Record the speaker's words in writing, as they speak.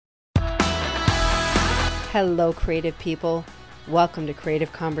Hello, creative people. Welcome to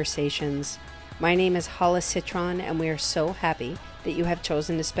Creative Conversations. My name is Hala Citron, and we are so happy that you have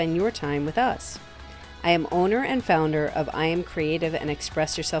chosen to spend your time with us. I am owner and founder of I Am Creative and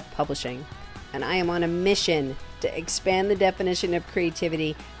Express Yourself Publishing, and I am on a mission to expand the definition of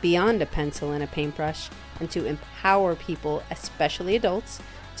creativity beyond a pencil and a paintbrush and to empower people, especially adults,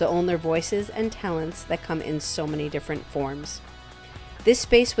 to own their voices and talents that come in so many different forms. This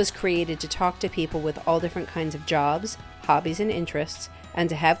space was created to talk to people with all different kinds of jobs, hobbies, and interests, and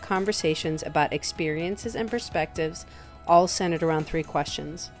to have conversations about experiences and perspectives, all centered around three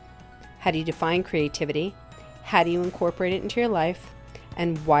questions. How do you define creativity? How do you incorporate it into your life?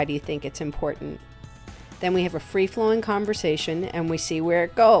 And why do you think it's important? Then we have a free-flowing conversation and we see where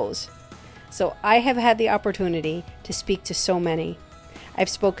it goes. So I have had the opportunity to speak to so many. I've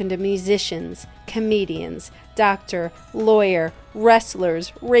spoken to musicians, comedians, doctor, lawyer,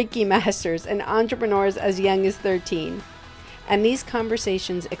 wrestlers, Reiki masters, and entrepreneurs as young as 13. And these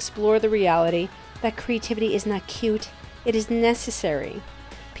conversations explore the reality that creativity is not cute, it is necessary.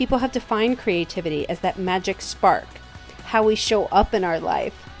 People have defined creativity as that magic spark, how we show up in our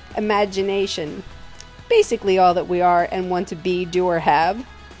life, imagination, basically all that we are and want to be, do, or have.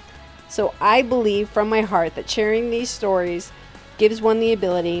 So I believe from my heart that sharing these stories gives one the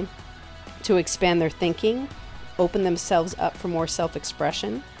ability to expand their thinking, open themselves up for more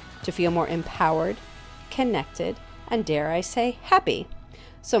self-expression, to feel more empowered, connected, and dare I say, happy.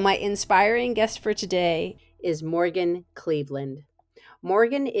 So my inspiring guest for today is Morgan Cleveland.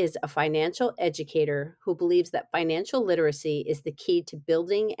 Morgan is a financial educator who believes that financial literacy is the key to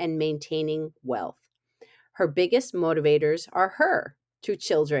building and maintaining wealth. Her biggest motivators are her two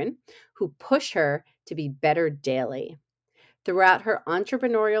children who push her to be better daily. Throughout her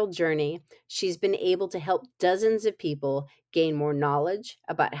entrepreneurial journey, she's been able to help dozens of people gain more knowledge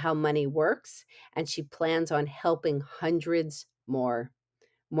about how money works, and she plans on helping hundreds more.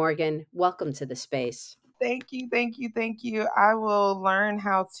 Morgan, welcome to the space. Thank you, thank you, thank you. I will learn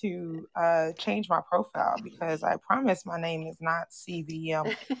how to change my profile because I promise my name is not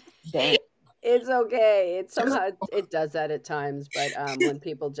CVM. Dang. It's okay. It somehow it does that at times, but when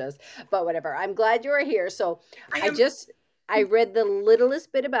people but whatever. I'm glad you're here. So I I am just I read the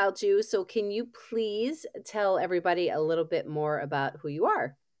littlest bit about you. So can you please tell everybody a little bit more about who you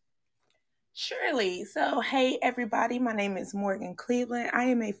are? surely. So, hey, everybody, my name is Morgan Cleveland. I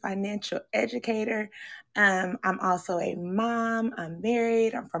am a financial educator. I'm also a mom. I'm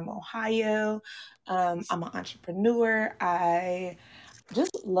married. I'm from Ohio. I'm an entrepreneur. I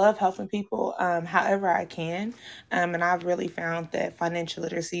just love helping people however I can. And I've really found that financial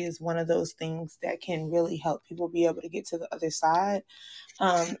literacy is one of those things that can really help people be able to get to the other side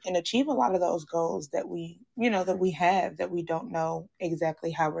and achieve a lot of those goals that that we have that we don't know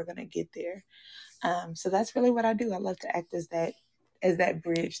exactly how we're going to get there. So that's really what I do. I love to act as that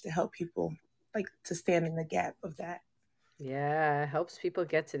bridge to help people like to stand in the gap of that. Yeah, helps people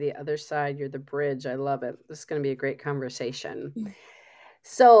get to the other side. You're the bridge. I love it. This is going to be a great conversation.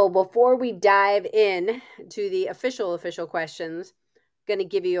 So, before we dive in to the official questions, going to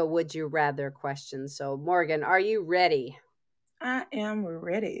give you a would you rather question. So, Morgan, are you ready? I am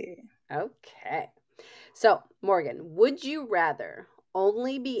ready. Okay. So, Morgan, would you rather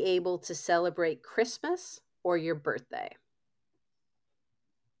only be able to celebrate Christmas or your birthday?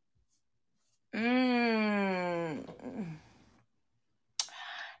 Mm,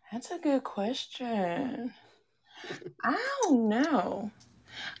 that's a good question. I don't know.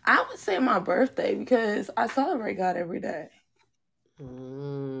 I would say my birthday because I celebrate God every day. You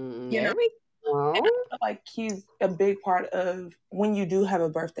know, There we and go. I feel like He's a big part of when you do have a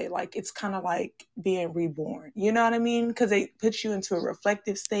birthday. Like it's kind of like being reborn. You know what I mean? Because it puts you into a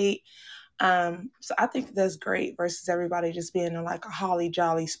reflective state. So I think that's great versus everybody just being in like a holly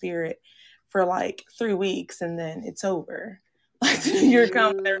jolly spirit for like 3 weeks and then it's over. Like the new year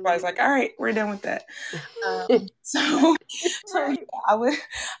comes, everybody's like, Mm. "All right, we're done with that." So, so yeah, Right.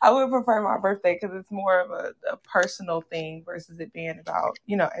 I would prefer my birthday because it's more of a personal thing versus it being about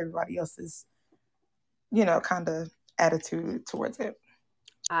everybody else's kind of attitude towards it.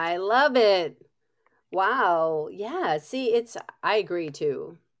 I love it. Wow. Yeah. See, I agree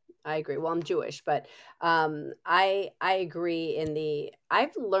too. I agree. Well, I'm Jewish, but I agree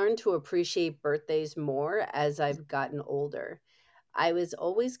I've learned to appreciate birthdays more as I've gotten older. I was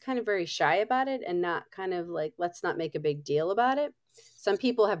always kind of very shy about it and not kind of like, let's not make a big deal about it. Some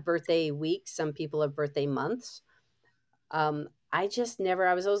people have birthday weeks, some people have birthday months. I just never,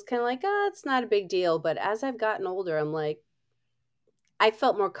 I was always kind of like, oh, it's not a big deal. But as I've gotten older, I'm like, I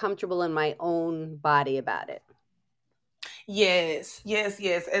felt more comfortable in my own body about it. Yes, yes,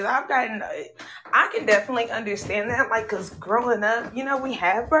 yes. As I've gotten, I can definitely understand that. Like, because growing up, we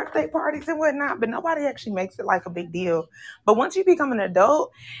have birthday parties and whatnot, but nobody actually makes it like a big deal. But once you become an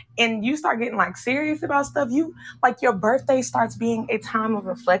adult and you start getting like serious about stuff, you like your birthday starts being a time of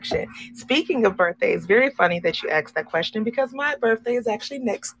reflection. Speaking of birthdays, very funny that you asked that question because my birthday is actually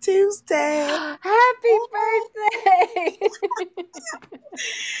next Tuesday. Happy birthday!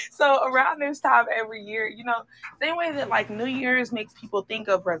 So around this time every year, same way that like New Year's makes people think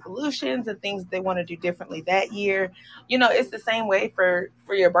of resolutions and things they want to do differently that year, it's the same way for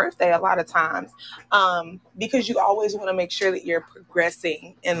your birthday a lot of times, because you always want to make sure that you're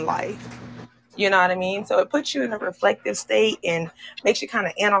progressing in life. You know what I mean? So it puts you in a reflective state and makes you kind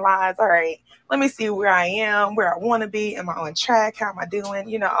of analyze. All right, let me see where I am, where I want to be. Am I on track? How am I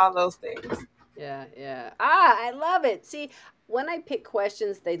doing? All those things. Yeah, yeah. Ah, I love it. See, when I pick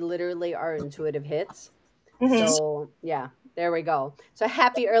questions, they literally are intuitive hits. Hmm. So, yeah, there we go. So,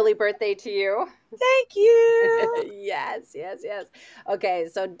 happy early birthday to you. Thank you. Yes, yes, yes. Okay,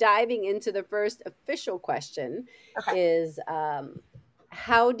 so diving into the first official question Okay. is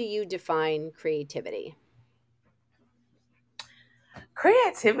how do you define creativity?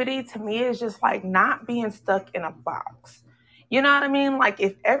 Creativity to me is just like not being stuck in a box. You know what I mean? Like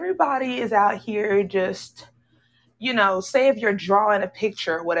if everybody is out here just, say if you're drawing a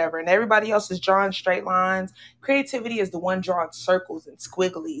picture or whatever and everybody else is drawing straight lines, creativity is the one drawing circles and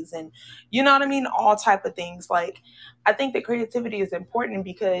squigglies and you know what I mean? All type of things. Like I think that creativity is important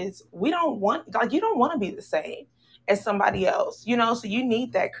because we don't want like you don't want to be the same as somebody else, so you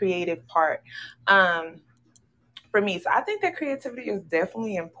need that creative part. Um for me. So I think that creativity is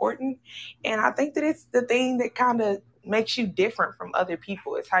definitely important. And I think that it's the thing that kind of makes you different from other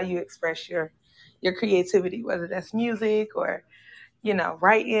people. It's how you express your creativity, whether that's music or,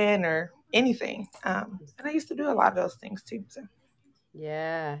 writing or anything. And I used to do a lot of those things too. So.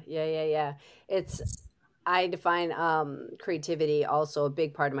 Yeah, yeah, yeah, yeah. It's I define creativity also a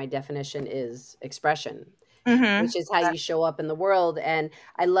big part of my definition is expression, Mm-hmm. which is how you show up in the world. And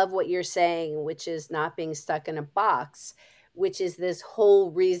I love what you're saying, which is not being stuck in a box, which is this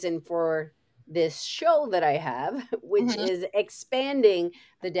whole reason for this show that I have, which Mm-hmm. is expanding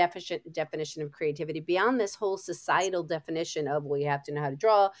the definition of creativity beyond this whole societal definition of, well, you have to know how to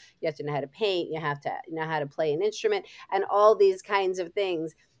draw, you have to know how to paint, you have to know how to play an instrument, and all these kinds of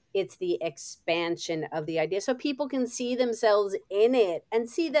things. It's the expansion of the idea so people can see themselves in it and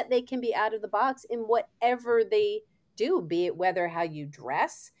see that they can be out of the box in whatever they do, be it whether how you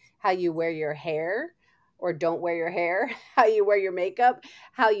dress, how you wear your hair or don't wear your hair, how you wear your makeup,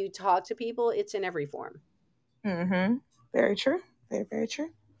 how you talk to people. It's in every form. Mm-hmm. Very true. Very, very true.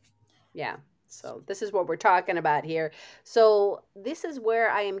 Yeah. So this is what we're talking about here. So this is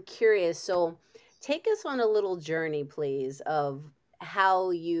where I am curious. So take us on a little journey, please, of how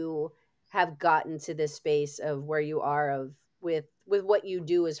you have gotten to this space of where you are of with what you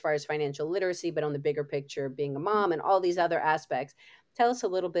do as far as financial literacy, but on the bigger picture, being a mom and all these other aspects. Tell us a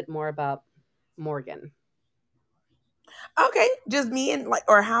little bit more about Morgan. Okay. Just me and like,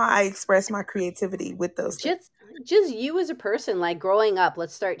 or how I express my creativity with those things. Just just you as a person, like growing up,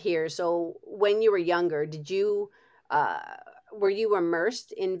 let's start here. So when you were younger, did you uh were you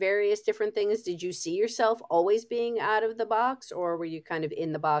immersed in various different things? Did you see yourself always being out of the box, or were you kind of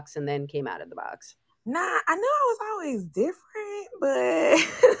in the box and then came out of the box? Nah, I knew I was always different,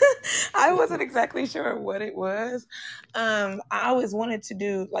 but I wasn't exactly sure what it was. I always wanted to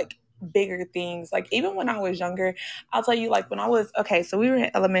do like bigger things. Like even when I was younger, I'll tell you, like when I was okay, so we were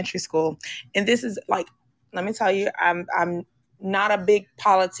in elementary school, and this is like, let me tell you, I'm not a big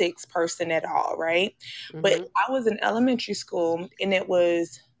politics person at all, right? But Mhm. I was in elementary school, and it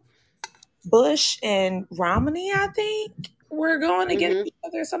was Bush and Romney, I think, were going against Mhm. each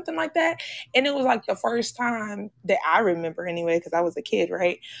other or something like that. And it was like the first time that I remember anyway, because I was a kid,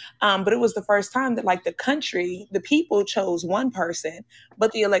 right? But it was the first time that like the country, the people chose one person,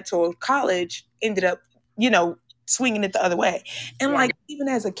 but the electoral college ended up, swinging it the other way. And Yeah. like even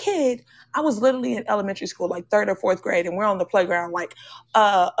as a kid, I was literally in elementary school, like third or fourth grade, and we're on the playground like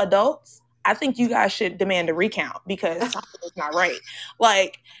adults. I think you guys should demand a recount because something is not right.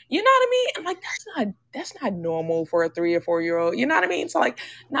 Like, you know what I mean? I'm like, that's not normal for a 3 or 4 year old. You know what I mean? So like,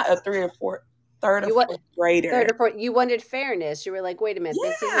 not a three or four, third or You what fourth grader. third or fourth you wanted fairness. You were like, "Wait a minute,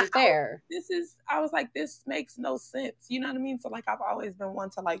 this Yeah, isn't fair." I was like, this makes no sense. You know what I mean? So like, I've always been one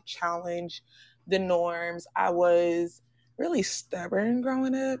to like challenge the norms. I was really stubborn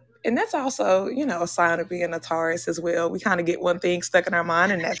growing up. And that's also, a sign of being a Taurus as well. We kind of get one thing stuck in our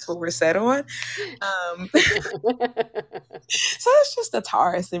mind and that's what we're set on. So it's just a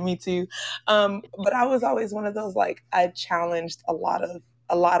Taurus in me too. But I was always one of those like I challenged a lot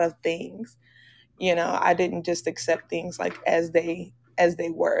of things. I didn't just accept things like as they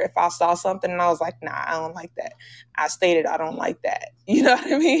were. If I saw something and I was like, nah, I don't like that, I stated I don't like that. You know what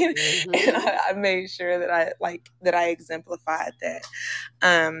I mean? And Mm-hmm. I made sure that I exemplified that.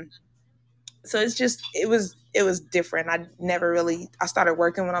 Um, so it was different. I started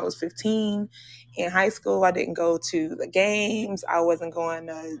working when I was 15. In high school, I didn't go to the games. I wasn't going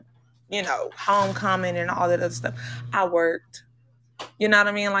to, homecoming and all that other stuff. I worked. You know what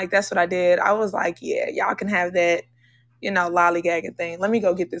I mean? Like that's what I did. I was like, yeah, y'all can have that, lollygagging thing. Let me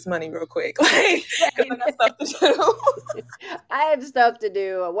go get this money real quick, like, because I Right. got stuff to do. I have stuff to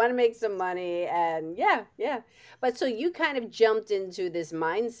do. I want to make some money, and yeah, yeah. But so you kind of jumped into this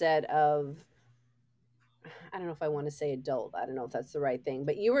mindset of, I don't know if I want to say adult. I don't know if that's the right thing,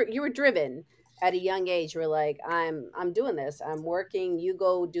 but you were driven at a young age. You were like, I'm doing this. I'm working. You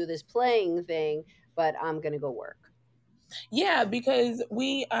go do this playing thing, but I'm gonna go work. Yeah, because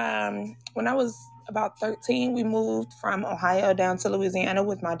when I was about 13, we moved from Ohio down to Louisiana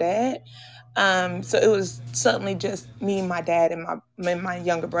with my dad. So it was suddenly just me, my dad, and my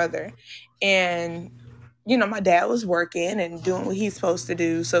younger brother. And my dad was working and doing what he's supposed to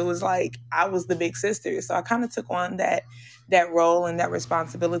do. So it was like I was the big sister. So I kind of took on that role and that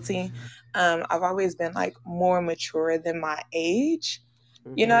responsibility. I've always been like more mature than my age.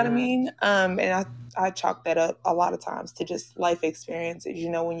 You know what I Hmm. mean? And I chalk that up a lot of times to just life experiences.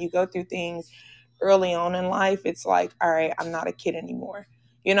 When you go through things early on in life, it's like, all right, I'm not a kid anymore.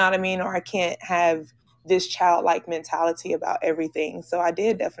 You know what I mean? Or I can't have this childlike mentality about everything. So I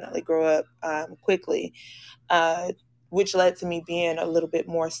did definitely grow up quickly, uh, which led to me being a little bit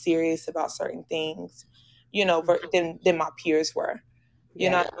more serious about certain things, than my peers were. You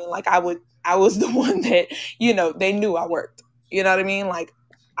know Yeah. what I mean? Like I was the one that, they knew I worked. You know what I mean? Like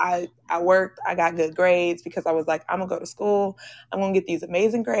I worked, I got good grades because I was like, I'm gonna go to school, I'm gonna get these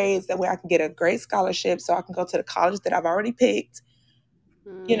amazing grades. That way I can get a great scholarship so I can go to the college that I've already picked.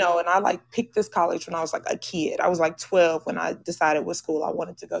 Mm. And I like picked this college when I was like a kid. I was like 12 when I decided what school I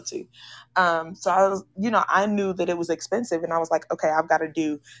wanted to go to. So I was, I knew that it was expensive and I was like, okay, I've got to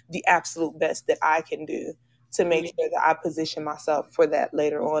do the absolute best that I can do to make Mm. sure that I position myself for that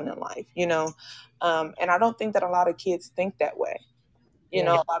later on in life. And I don't think that a lot of kids think that way.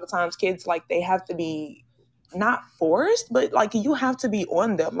 Yeah. A lot of times kids like they have to be not forced, but like you have to be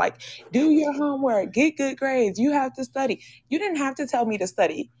on them. Like, do your homework, get good grades. You have to study. You didn't have to tell me to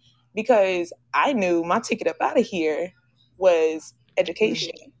study because I knew my ticket up out of here was Mm.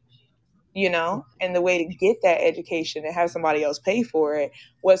 education, and the way to get that education and have somebody else pay for it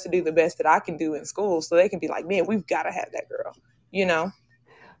was to do the best that I can do in school so they can be like, man, we've got to have that girl, you know?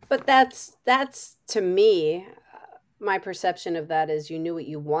 But that's to me, my perception of that is you knew what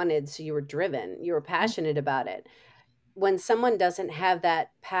you wanted, so you were driven. You were passionate about it. When someone doesn't have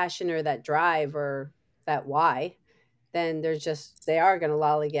that passion or that drive or that why, then they are going to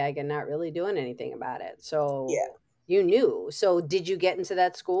lollygag and not really doing anything about it. So Yeah. you knew. So did you get into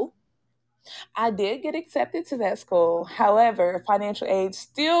that school? I did get accepted to that school. However, financial aid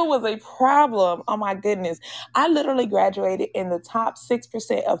still was a problem. Oh my goodness. I literally graduated in the top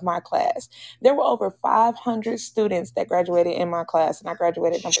 6% of my class. There were over 500 students that graduated in my class, and I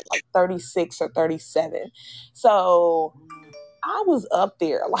graduated number like 36 or 37. So I was up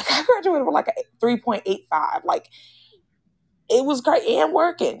there. Like, I graduated with like a 3.85. Like, it was great and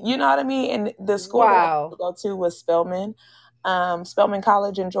working. You know what I mean? And the school that I wanted to Wow. go to was Spelman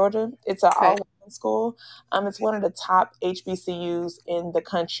College in Georgia. It's an all Okay. women school. It's one of the top HBCUs in the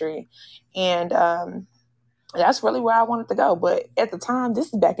country, and that's really where I wanted to go. But at the time,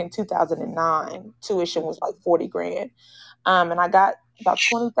 this is back in 2009. Tuition was like 40 grand. And I got about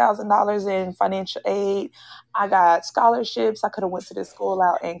 $20,000 in financial aid. I got scholarships. I could have went to this school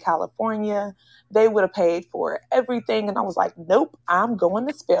out in California. They would have paid for everything, and I was like, "Nope, I'm going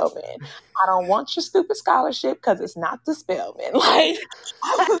to Spelman. I don't want your stupid scholarship because it's not the Spelman." Like,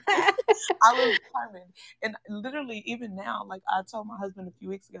 I I was determined. And literally, even now, like I told my husband a few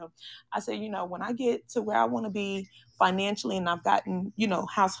weeks ago, I said, when I get to where I want to be financially and I've gotten,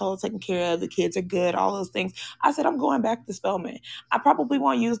 household taken care of, the kids are good, all those things, I said, I'm going back to Spelman. I probably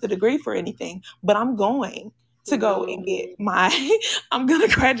won't use the degree for anything, but I'm going to go and Mm. get I'm going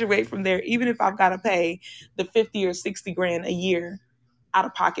to graduate from there, even if I've got to pay the 50 or 60 grand a year out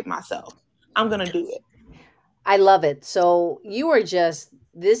of pocket myself. I'm going to do it. I love it. So you are just,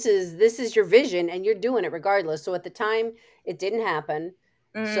 this is your vision and you're doing it regardless. So at the time it didn't happen.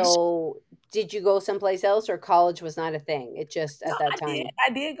 Mm. So did you go someplace else or college was not a thing? It just No, at that I did. time. I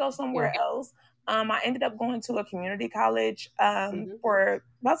did go Yeah. somewhere else. I ended up going to a community college Hmm. for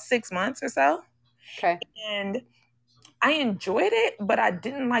about 6 months or so. Okay. And I enjoyed it, but I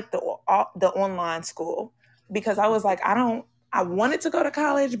didn't like the online school because I was like, I wanted to go to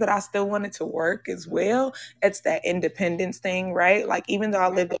college, but I still wanted to work as well. It's that independence thing, right? Like even though I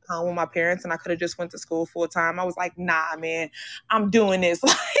lived at home with my parents and I could have just went to school full time, I was like, nah, man, I'm doing this.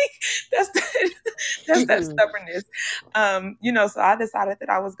 Like that's that's that stubbornness. So I decided that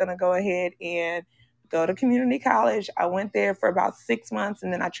I was gonna go ahead and go to community college. I went there for about 6 months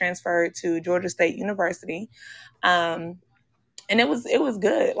and then I transferred to Georgia State University. Um, and it was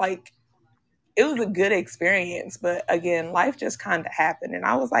good. Like it was a good experience, but again, life just kind of happened and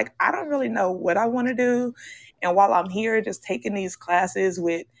I was like, I don't really know what I want to do. And while I'm here just taking these classes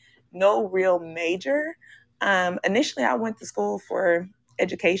with no real major, initially I went to school for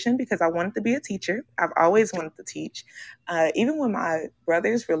education because I wanted to be a teacher. I've always wanted to teach. Even when my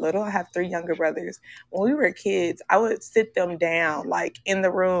brothers were little, I have three younger brothers. When we were kids, I would sit them down like in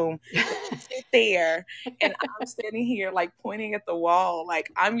the room, sit there, and I'm standing here like pointing at the wall,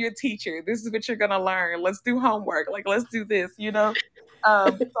 like I'm your teacher. This is what you're gonna learn. Let's do homework. Like let's do this. So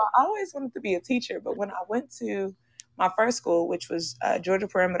I always wanted to be a teacher, but when I went to my first school, which was Georgia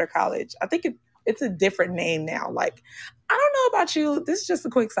Perimeter College, I think it's a different name now. Like I don't know about you. This is just a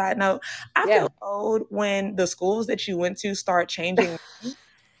quick side note. I Yeah. feel old when the schools that you went to start changing names.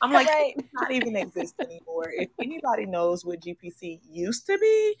 I'm like, it Right. does not even exist anymore. If anybody knows what GPC used to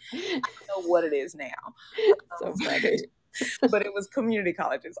be, know what it is now. So Um, funny. but it was community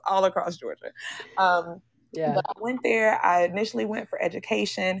colleges all across Georgia. Um, Yeah. but I went there. I initially went for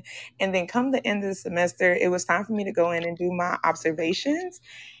education, and then come the end of the semester, it was time for me to go in and do my observations.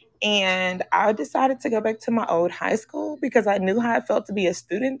 And I decided to go back to my old high school because I knew how it felt to be a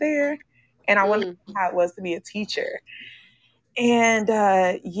student there, and I wanted to Mm. know how it was to be a teacher. And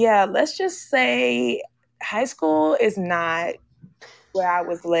yeah, let's just say high school is not where I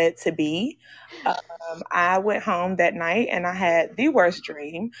was led to be. I went home that night and I had the worst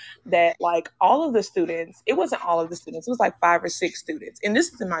dream that, like, all of the students, it wasn't all of the students, it was like five or six students. And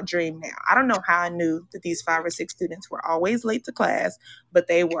this is in my dream now. I don't know how I knew that these five or six students were always late to class, but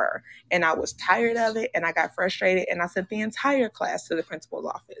they were. And I was tired of it and I got frustrated and I sent the entire class to the principal's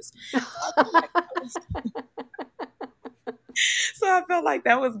office. So I felt like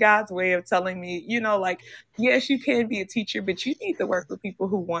that was God's way of telling me, like, yes, you can be a teacher, but you need to work with people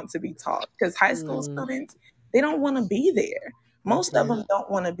who want to be taught. Because high school Mm. students, they don't want to be there. Most of Yeah. them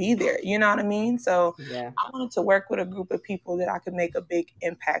don't want to be there. You know what I mean? So Yeah. I wanted to work with a group of people that I could make a big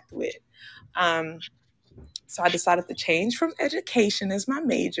impact with. Um, so I decided to change from education as my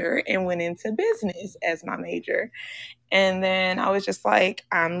major and went into business as my major. And then I was just like,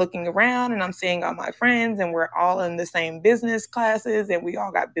 I'm looking around and I'm seeing all my friends, and we're all in the same business classes and we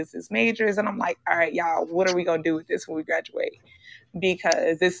all got business majors. And I'm like, all right, y'all, what are we going to do with this when we graduate?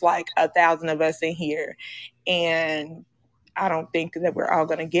 Because it's like 1,000 of us in here. And I don't think that we're all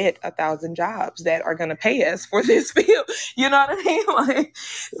going to get 1,000 jobs that are going to pay us for this field. You know what I mean? Like,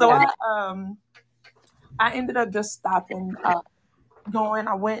 so Yeah. I ended up just stopping going.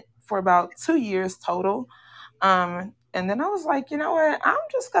 I went for about 2 years total. And then I was like, you know what? I'm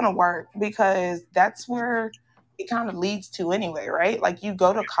just going to work because that's where it kind of leads to anyway, right? Like you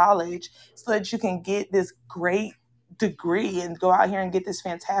go to college so that you can get this great degree and go out here and get this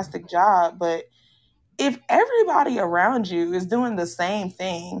fantastic job. But if everybody around you is doing the same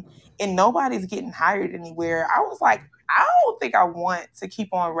thing and nobody's getting hired anywhere, I was like, I don't think I want to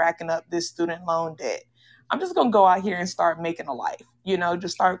keep on racking up this student loan debt. I'm just gonna go out here and start making a life,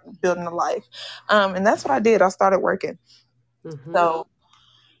 just start building a life. And that's what I did. I started working. Mm-hmm. So,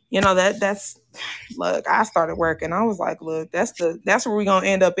 that's look, I started working. I was like, look, that's where we're gonna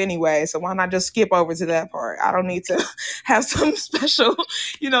end up anyway. So why not just skip over to that part? I don't need to have some special,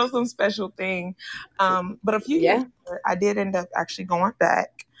 some special thing. But a few years Yeah. later, I did end up actually going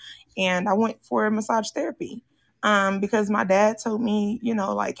back and I went for massage therapy. Because my dad told me,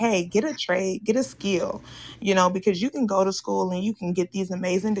 like, hey, get a trade, get a skill, because you can go to school and you can get these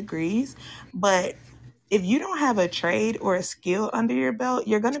amazing degrees, but if you don't have a trade or a skill under your belt,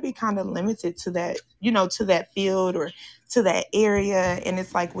 you're going to be kind of limited to that, to that field or to that area. And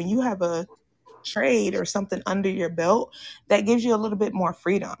it's like when you have a trade or something under your belt, that gives you a little bit more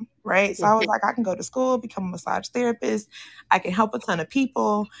freedom, right? So I was Mm-hmm. like, I can go to school, become a massage therapist. I can help a ton of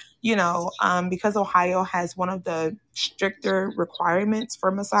people, because Ohio has one of the stricter requirements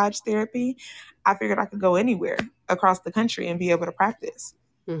for massage therapy. I figured I could go anywhere across the country and be able to practice.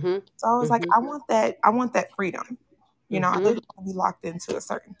 Mm-hmm. So I was like, Mm-hmm. I want that freedom. I Mm-hmm. didn't want to be locked into a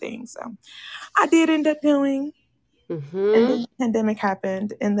certain thing. So I did end up doing, and then Mm-hmm. the pandemic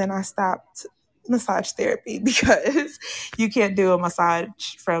happened, and then I stopped massage therapy because you can't do a massage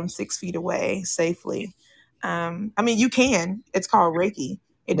from 6 feet away safely. I mean, you can. It's called Reiki.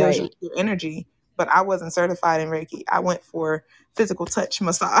 It does Right. your energy, but I wasn't certified in Reiki. I went for physical touch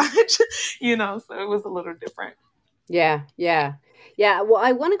massage, so it was a little different. Yeah, yeah. Yeah, well,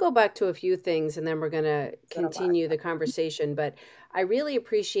 I wanna go back to a few things, and then we're gonna But a lot. continue the conversation, but I really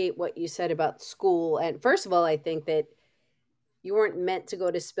appreciate what you said about school, and first of all, I think that you weren't meant to go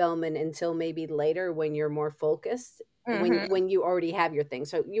to Spelman until maybe later when you're more focused, Hmm. when you already have your thing,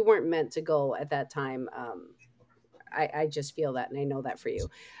 so you weren't meant to go at that time, I just feel that, and I know that for you,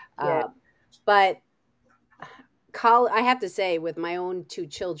 Yeah. uh, but I have to say, with my own 2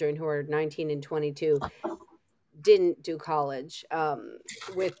 children who are 19 and 22, didn't do college.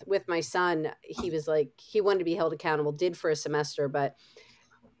 With my son, he was like he wanted to be held accountable, did for a semester, but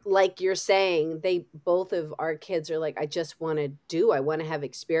like you're saying, they both of our kids are like, I want to have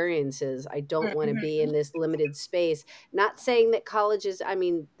experiences. I don't want to be Hmm. in this limited space. Not saying that colleges, I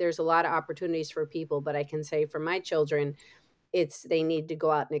mean, there's a lot of opportunities for people, but I can say for my children, it's they need to go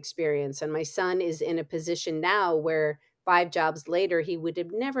out and experience. And my son is in a position now where 5 jobs later, he would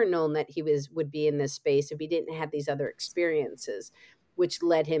have never known that he would be in this space if he didn't have these other experiences, which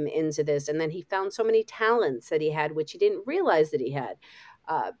led him into this. And then he found so many talents that he had, which he didn't realize that he had,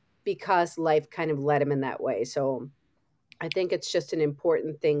 uh, because life kind of led him in that way. So I think it's just an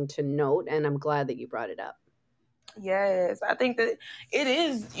important thing to note, and I'm glad that you brought it up. Yes, I think that it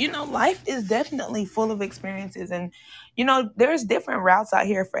is, life is definitely full of experiences, and there's different routes out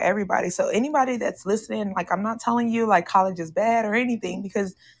here for everybody. So anybody that's listening, like, I'm not telling you like college is bad or anything,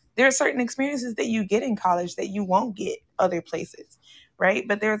 because there are certain experiences that you get in college that you won't get other places, right?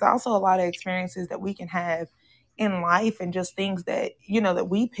 But there's also a lot of experiences that we can have in life, and just things that, that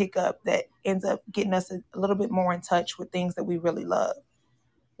we pick up that ends up getting us a little bit more in touch with things that we really love.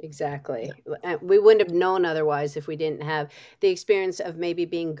 Exactly. We wouldn't have known otherwise if we didn't have the experience of maybe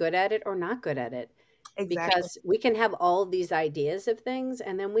being good at it or not good at it. Exactly. Because we can have all these ideas of things,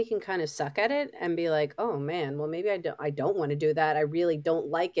 and then we can kind of suck at it and be like, "Oh man, well maybe I don't want to do that. I really don't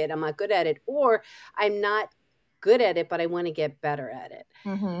like it. I'm not good at it." Or I'm not good at it, but I want to get better at it.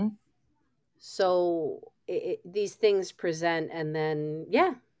 Mm-hmm. So these things present, and then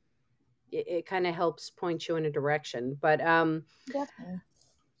yeah, it kind of helps point you in a direction. But Definitely.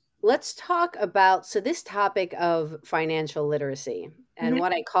 let's talk about this topic of financial literacy, and Mm-hmm.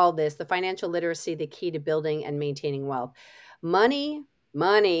 what I call this the financial literacy, the key to building and maintaining wealth. Money,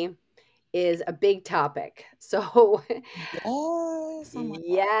 money is a big topic. So Yes. Oh my God.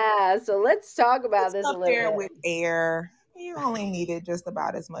 yeah, so let's talk about It's this a up little there bit. with air. You only need it just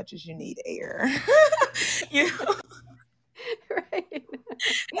about as much as you need air. you know, Right.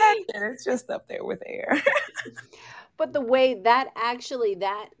 that's it. It's just up there with air. But the way that actually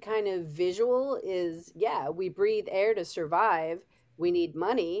that kind of visual is, yeah, we breathe air to survive. We need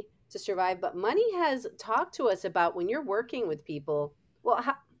money to survive, but money has talked to us about when you're working with people. Well,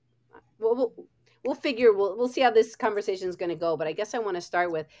 well, we'll figure we'll see how this conversation is going to go, but I guess I want to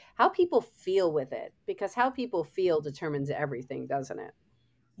start with how people feel with it, because how people feel determines everything, doesn't it?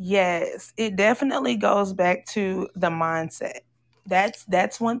 Yes, it definitely goes back to the mindset.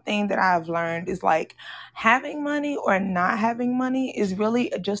 That's one thing that I've learned is like having money or not having money is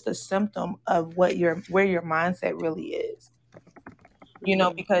really just a symptom of where your mindset really is.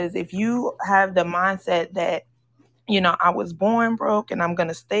 Mm, Because if you have the mindset that I was born broke and I'm going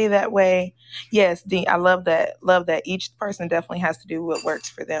to stay that way. Yes, Dean, I love that. Love that. Each person definitely has to do what works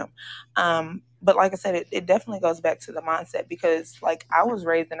for them. But like I said, it definitely goes back to the mindset, because like I was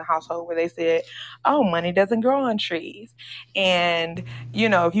raised in a household where they said, oh, money doesn't grow on trees. And,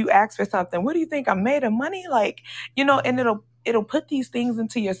 if you ask for something, what do you think, I'm made of money? Like, and it'll put these things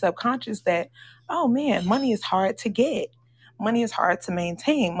into your subconscious that, oh man, money is hard to get. Money is hard to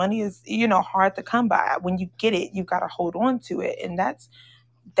maintain. Money is, hard to come by. When you get it, you've got to hold on to it. And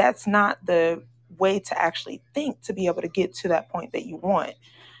that's not the way to actually think to be able to get to that point that you want.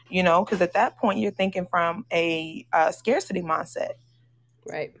 Because at that point you're thinking from a scarcity mindset.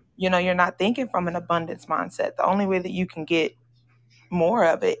 right. You're not thinking from an abundance mindset. The only way that you can get more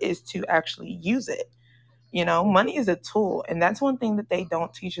of it is to actually use it. Money is a tool, and that's one thing that they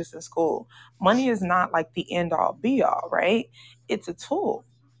don't teach us in school. Money is not like the end all be all, right? It's a tool.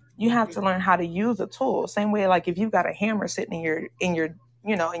 You have to learn how to use a tool. Same way, like if you've got a hammer sitting in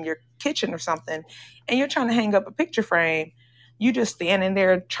your kitchen or something, and you're trying to hang up a picture frame, you just standing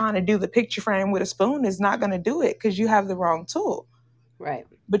there trying to do the picture frame with a spoon is not going to do it because you have the wrong tool. Right.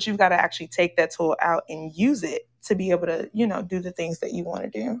 But you've got to actually take that tool out and use it to be able to, do the things that you want to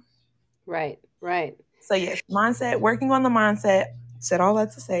do. Right. Right. So yes, mindset, working on the mindset, said all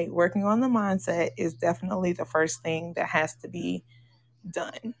that to say, working on the mindset is definitely the first thing that has to be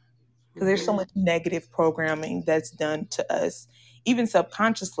done. because there's so Hmm. much negative programming that's done to us, even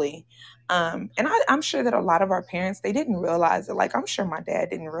subconsciously. I'm sure that a lot of our parents, they didn't realize it. Like, I'm sure my dad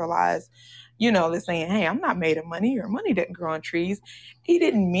didn't realize, they're saying, hey, I'm not made of money, or money didn't grow on trees. He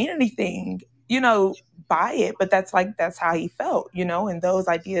didn't mean anything, by it, but that's how he felt, and those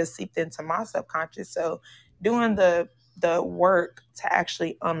ideas seeped into my subconscious. So doing the work to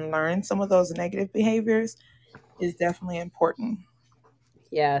actually unlearn some of those negative behaviors is definitely important.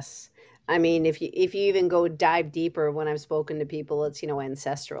 Yes. I mean, if you even go dive deeper, when I've spoken to people, it's,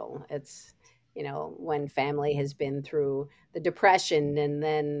 ancestral. It's, when family has been through the depression and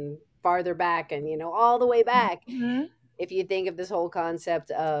then farther back and, all the way back. Mhm. If you think of this whole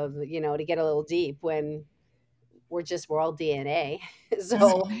concept of, to get a little deep, when we're all DNA.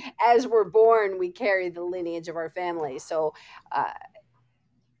 So Mhm. as we're born, we carry the lineage of our family. So uh,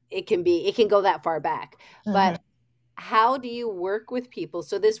 it can go that far back. Mhm. But how do you work with people?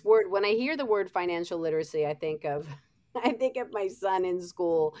 So this word, when I hear the word financial literacy, I think of I think of my son in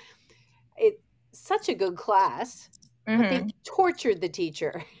school. It's such a good class, but they Mhm. tortured the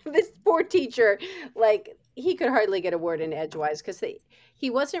teacher. This poor teacher, like he could hardly get a word in edgewise because he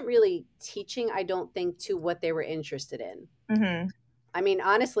wasn't really teaching, I don't think, to what they were interested in. Mhm. I mean,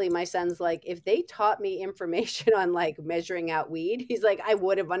 honestly, my son's like, if they taught me information on like measuring out weed, he's like, I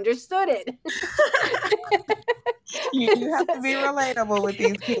would have understood it. You have So, to be relatable with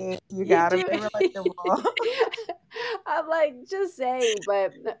these kids. You you gotta be do. relatable. I'm like, just saying,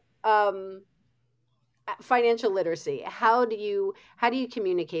 but um financial literacy, how do you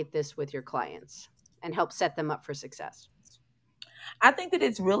communicate this with your clients and help set them up for success? I think that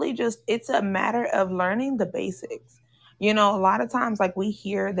it's a matter of learning the basics. A lot of times, like, we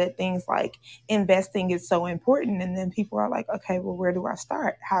hear that things like investing is so important, and then people are like, okay, well, where do I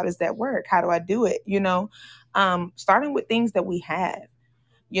start? How does that work? How do I do it? Starting with things that we have.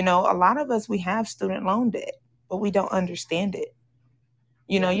 A lot of us, we have student loan debt, but we don't understand it.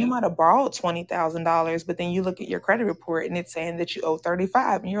 Yeah. You might have borrowed $20,000, but then you look at your credit report and it's saying that you owe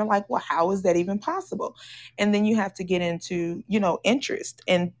 35, and you're like, well, how is that even possible? And then you have to get into, interest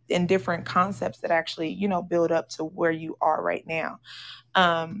and different concepts that actually, build up to where you are right now.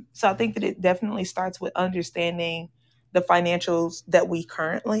 So I think that it definitely starts with understanding the financials that we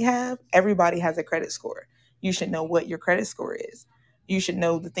currently have. Everybody has a credit score. You should know what your credit score is. You should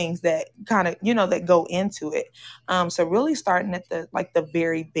know the things that kind of, that go into it. So really starting at the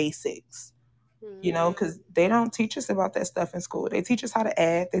very basics, Mhm. because they don't teach us about that stuff in school. They teach us how to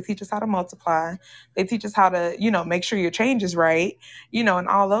add, they teach us how to multiply, they teach us how to, make sure your change is right, and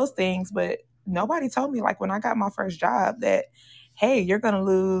all those things. But nobody told me, like, when I got my first job, that, hey, you're going to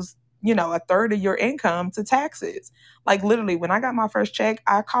lose, a third of your income to taxes. Like, literally, when I got my first check,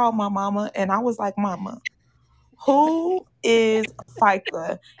 I called my mama and I was like, Mama, who is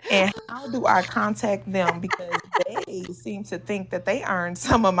FICA and how do I contact them? Because they seem to think that they earned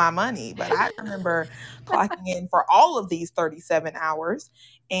some of my money. But I remember clocking in for all of these 37 hours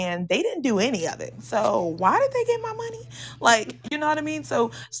and they didn't do any of it. So why did they get my money? Like, you know what I mean?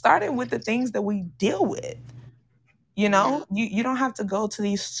 So starting with the things that we deal with. Mhm. You don't have to go to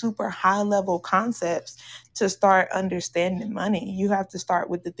these super high level concepts to start understanding money. You have to start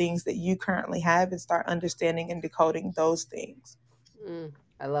with the things that you currently have and start understanding and decoding those things. Mm,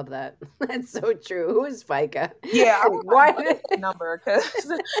 I love that. That's so true. Who is FICA? Yeah, I was like, what is Why? that number?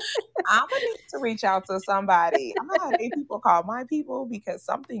 Because I'm gonna need to reach out to somebody. I'm gonna have 8 people call my people because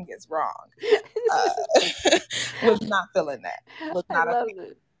something is wrong. Was not feeling that. Was I not a love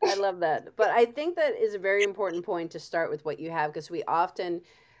it. I love that. But I think that is a very important point to start with what you have, because we often,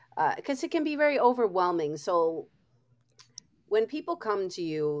 because it can be very overwhelming. So when people come to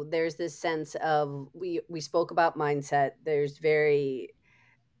you, there's this sense of, we spoke about mindset. There's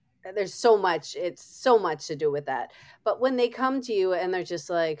so much, it's so much to do with that. But when they come to you and they're just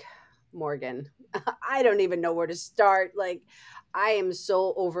like, Morgan, I don't even know where to start. Like, I am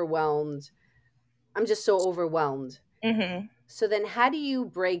so overwhelmed. I'm just so overwhelmed. thing. So then how do you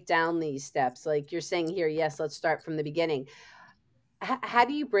break down these steps? Like you're saying here, yes, let's start from the beginning. How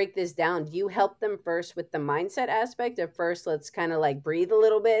do you break this down? Do you help them first with the mindset aspect of, first, let's kind of like breathe a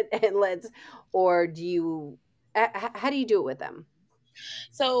little bit and or do you, how do you do it with them?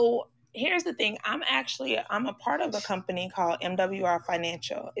 So here's the thing. I'm a part of a company called MWR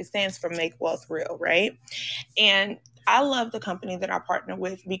Financial. It stands for Make Wealth Real, right? And I love the company that I partner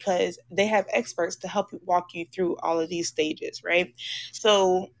with because they have experts to help you walk you through all of these stages, right?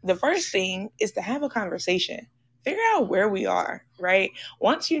 So the first thing is to have a conversation. Figure out where we are, right?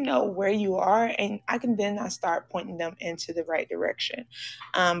 Once you know where you are, and I start pointing them into the right direction.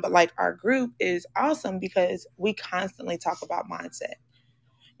 But like, our group is awesome because we constantly talk about mindset.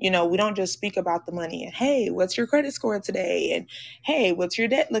 We don't just speak about the money and, hey, what's your credit score today? And hey, what's your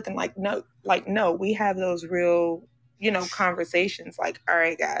debt looking like? No, we have those real, conversations like, all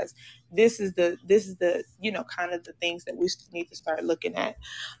right, guys, this is the kind of the things that we need to start looking at.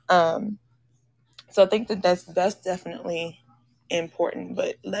 Um, so I think that that's definitely important,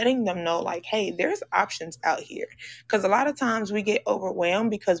 but letting them know like, hey, there's options out here. Because a lot of times we get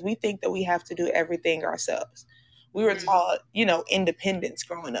overwhelmed because we think that we have to do everything ourselves. We were taught, independence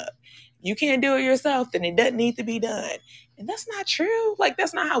growing up. You can't do it yourself, then it doesn't need to be done. And that's not true. Like,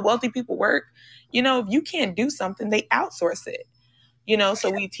 that's not how wealthy people work. If you can't do something, they outsource it.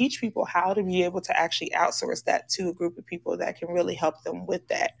 So we teach people how to be able to actually outsource that to a group of people that can really help them with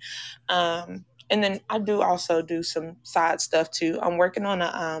that. And then I do also do some side stuff too. I'm working on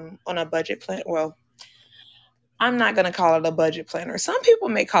a budget plan. Well, I'm not gonna call it a budget planner. Some people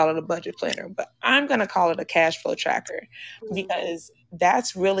may call it a budget planner, but I'm gonna call it a cash flow tracker because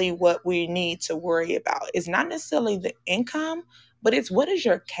that's really what we need to worry about. It's not necessarily the income, but it's what does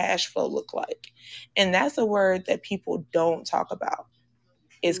your cash flow look like? And that's a word that people don't talk about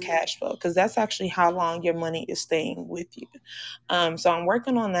is cash flow because that's actually how long your money is staying with you. So I'm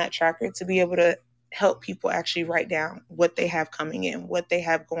working on that tracker to be able to help people actually write down what they have coming in, what they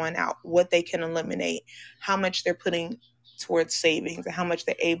have going out, what they can eliminate, how much they're putting towards savings, and how much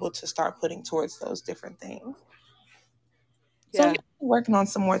they're able to start putting towards those different things. So I'm working on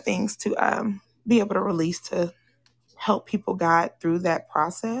some more things to be able to release to help people guide through that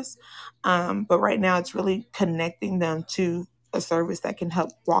process. But right now, it's really connecting them to a service that can help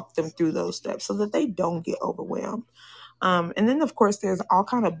walk them through those steps so that they don't get overwhelmed. And then, of course, there's all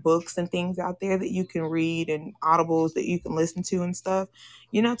kind of books and things out there that you can read and audibles that you can listen to and stuff,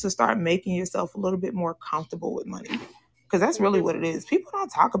 to start making yourself a little bit more comfortable with money. Because that's really what it is. People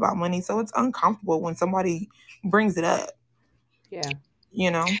don't talk about money, so it's uncomfortable when somebody brings it up, Yeah. you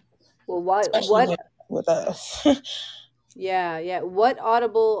know, Well, what especially what with us. yeah. What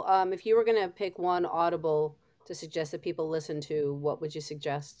Audible, if you were going to pick one Audible to suggest that people listen to, what would you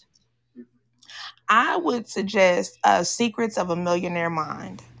suggest? I would suggest Secrets of a Millionaire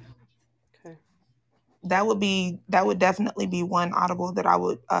Mind. Okay. That would definitely be one audible that I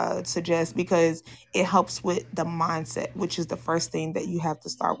would suggest because it helps with the mindset, which is the first thing that you have to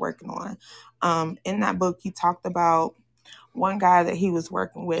start working on. In that book, he talked about one guy that he was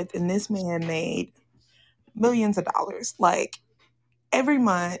working with, and this man made millions of dollars. Like every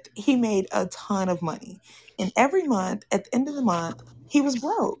month, he made a ton of money, and every month, at the end of the month, he was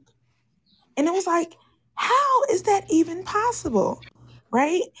broke. And it was like, how is that even possible?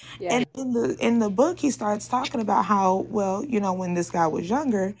 Right? Yeah. And in the book he starts talking about how, well, when this guy was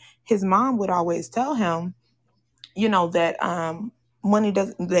younger, his mom would always tell him, that money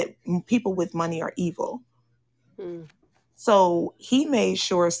doesn't that people with money are evil. Mm. So he made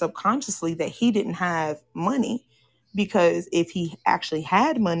sure subconsciously that he didn't have money because if he actually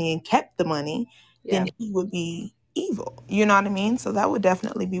had money and kept the money, Yeah. then he would be evil. You know what I mean? So that would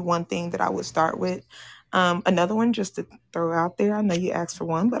definitely be one thing that I would start with. Another one, just to throw out there, I know you asked for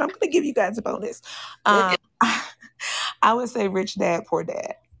one, but I'm going to give you guys a bonus. Um, I would say Rich Dad, Poor Dad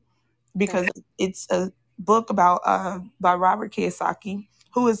Okay. because it's a book about by Robert Kiyosaki,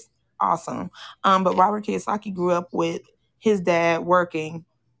 who is awesome. But Robert Kiyosaki grew up with his dad working,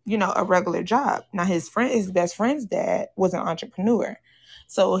 a regular job. Now his best friend's dad was an entrepreneur,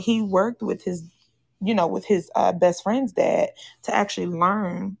 so he worked with his best friend's dad to actually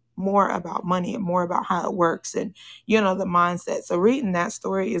learn more about money and more about how it works and the mindset. So reading that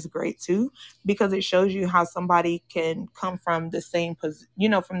story is great too because it shows you how somebody can come from the same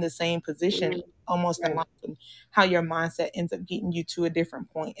from the same position Mm. almost in Right. life and how your mindset ends up getting you to a different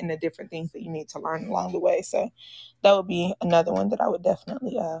point and the different things that you need to learn along the way. So that would be another one that I would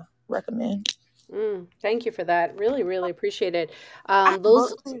definitely recommend. Thank you for that. Really, really appreciate it. I have a Those.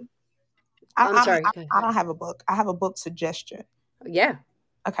 book too. I'm sorry. I don't have a book. I have a book suggestion. Yeah.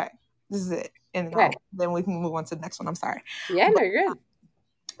 Okay, this is it, and Okay. then we can move on to the next one. I'm sorry, Yeah. No, but you're good.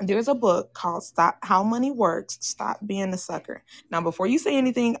 there's a book called "Stop How Money Works. Stop Being a Sucker." Now, before you say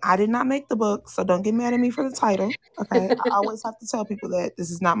anything, I did not make the book, so don't get mad at me for the title. Okay, I always have to tell people that this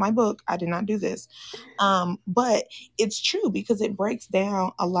is not my book. I did not do this, but it's true because it breaks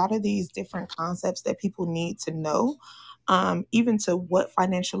down a lot of these different concepts that people need to know, even to what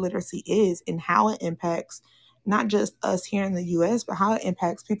financial literacy is and how it impacts not just us here in the U.S., but how it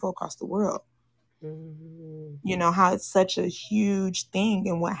impacts people across the world. Mm. How it's such a huge thing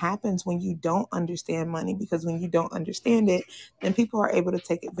and what happens when you don't understand money, because when you don't understand it, then people are able to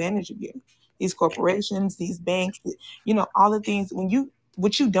take advantage of you. These corporations, these banks, all the things when you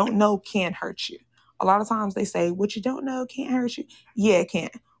what you don't know can hurt you. A lot of times they say what you don't know can't hurt you. Yeah, it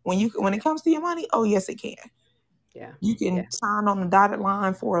can. When it comes to your money, oh yes, it can. Yeah. You Yeah. can sign on the dotted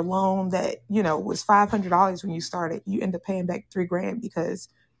line for a loan that was $500 when you started. You end up paying back 3 grand because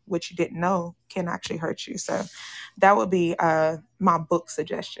what you didn't know can actually hurt you. So that would be my book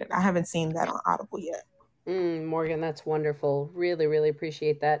suggestion. I haven't seen that on Audible yet. Morgan, that's wonderful. Really, really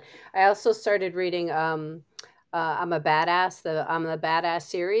appreciate that. I also started reading I'm a Badass, the I'm a Badass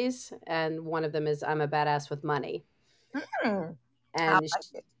series, and one of them is I'm a Badass with Money. Hmm, I And like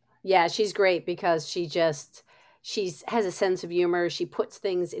it. yeah, she's great because she's has a sense of humor. She puts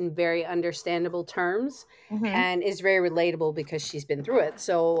things in very understandable terms Hmm. and is very relatable because she's been through it.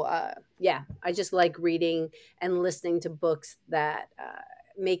 So yeah, I just like reading and listening to books that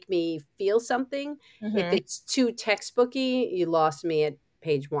make me feel something. If Hmm. it's too textbooky, you lost me at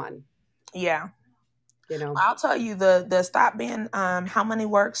page one. Yeah. You know. I'll tell you the stop being how many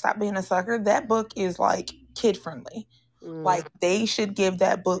works, stop being a sucker. That book is like kid friendly. Mm, Like they should give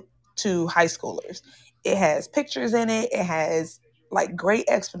that book to high schoolers. It has pictures in it. It has like great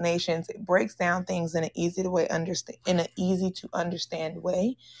explanations. It breaks down things in an easy to understand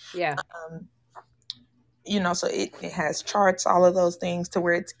way. yeah. Um, so it has charts, all of those things to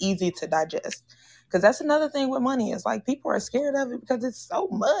where it's easy to digest. Because that's another thing with money is like people are scared of it because it's so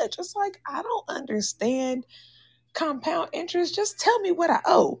much. It's like I don't understand compound interest. Just tell me what I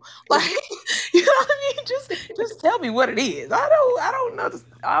owe. Like, you know what I mean? Just tell me what it is. I don't know.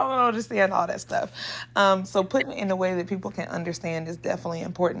 I don't understand all that stuff. So putting it in a way that people can understand is definitely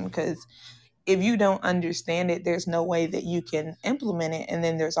important because if you don't understand it, there's no way that you can implement it, and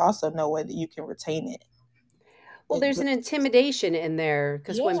then there's also no way that you can retain it. Well, It there's an intimidation in there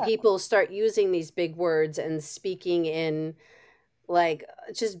because when yeah, people start using these big words and speaking in like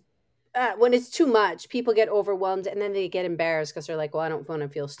just when it's too much, people get overwhelmed and then they get embarrassed because they're like, "Well, I don't want to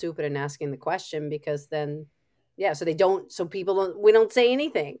feel stupid in asking the question because then, yeah." So they don't. So people don't. We don't say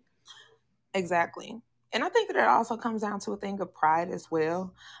anything. exactly. And I think that it also comes down to a thing of pride as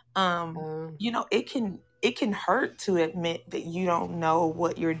well. Uh, It can hurt to admit that you don't know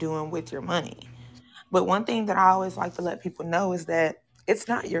what you're doing with your money. But one thing that I always like to let people know is that it's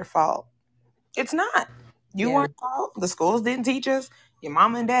not your fault. It's not. You yeah. weren't taught. The schools didn't teach us. Your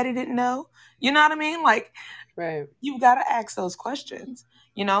mama and daddy didn't know. You know what I mean? Like Right. you've got to ask those questions.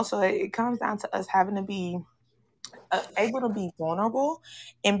 So it comes down to us having to be able to be vulnerable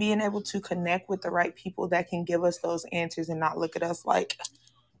and being able to connect with the right people that can give us those answers and not look at us like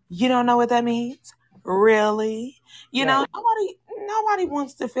you don't know what that means. Really? Right. Nobody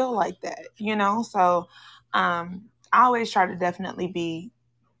wants to feel like that. So I always try to definitely be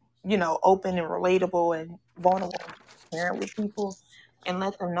open and relatable and vulnerable and transparent with people and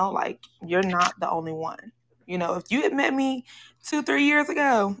let them know like you're not the only one. If you had met me 2, 3 years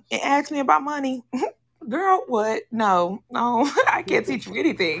ago and asked me about money, girl, what? No, no, I can't teach you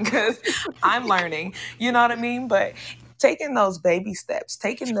anything because I'm learning. You know what I mean? But taking those baby steps,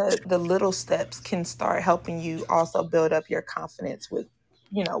 taking the little steps can start helping you also build up your confidence with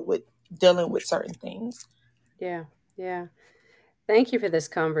dealing with certain things. Yeah. Yeah. Thank you for this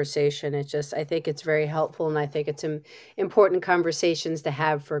conversation. It just, I think it's very helpful, and I think it's important conversations to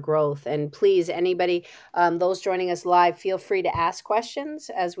have for growth. And please, anybody, those joining us live, feel free to ask questions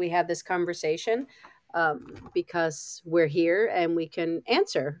as we have this conversation because we're here and we can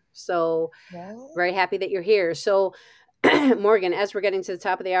answer. So, Yeah, very happy that you're here. So, Morgan, as we're getting to the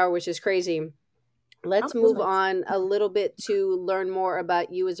top of the hour, which is crazy, I'm let's move good. on a little bit to learn more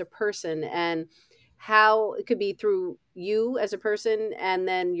about you as a person and how it could be through you as a person and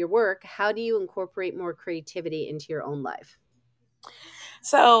then your work. How do you incorporate more creativity into your own life?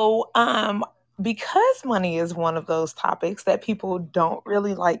 So, because money is one of those topics that people don't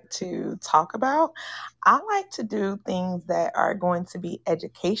really like to talk about, I like to do things that are going to be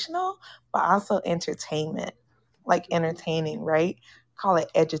educational, but also entertainment, like entertaining, right? Call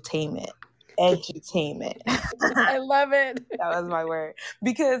it edutainment. Edutainment. I That love it. was my word.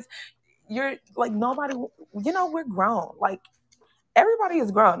 Because you're like, nobody, we're grown. Like, everybody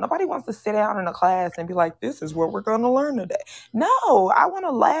is grown. Nobody wants to sit down in a class and be like, this is what we're going to learn today. No, I want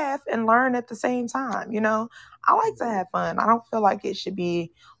to laugh and learn at the same time. I like to have fun. I don't feel like it should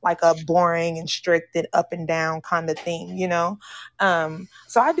be like a boring and strict and up and down kind of thing.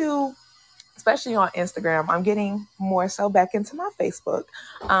 So I do, especially on Instagram. I'm getting more so back into my Facebook.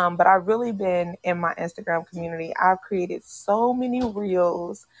 But I've really been in my Instagram community. I've created so many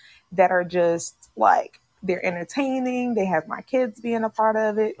reels that are just like they're entertaining. They have my kids being a part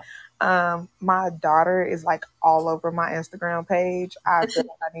of it. My daughter is like all over my Instagram page. I feel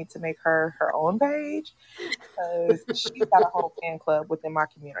like I need to make her her own page because she's got a whole fan club within my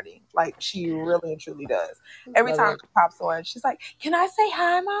community. Like she really and truly does. Every Love time it. she pops on, she's like, "Can I say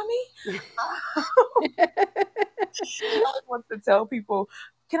hi, mommy?" She always wants to tell people,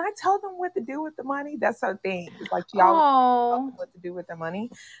 "Can I tell them what to do with the money?" That's her thing. It's like she always tell them Oh. what to do with their money.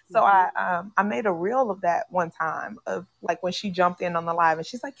 So Hmm. I made a reel of that one time of like when she jumped in on the live and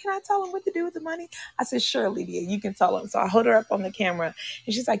she's like, "Can I tell them what to do with the money?" I said, "Sure, Lydia, you can tell them." So I hold her up on the camera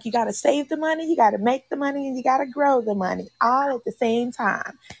and she's like, "You got to save the money, you got to make the money, and you got to grow the money all at the same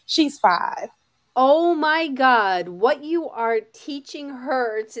time." She's 5. Oh my God, what you are teaching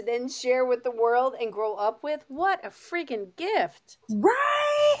her to then share with the world and grow up with? What a freaking gift.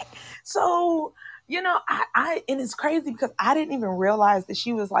 Right. So, I and it's crazy because I didn't even realize that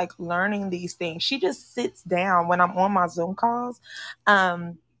she was like learning these things. She just sits down when I'm on my Zoom calls.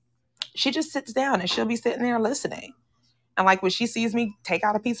 Um, she just sits down and she'll be sitting there listening. And like when she sees me take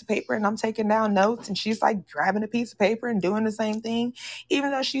out a piece of paper and I'm taking down notes and she's like grabbing a piece of paper and doing the same thing,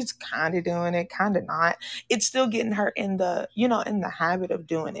 even though she's kind of doing it, kind of not, it's still getting her in the habit of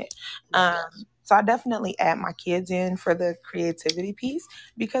doing it. Right. So I definitely add my kids in for the creativity piece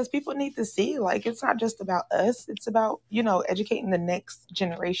because people need to see like it's not just about us, it's about, educating the next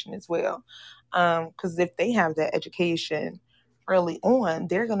generation as well. Because if they have that education early on,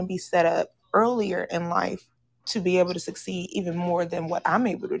 they're going to be set up earlier in life to be able to succeed even more than what I'm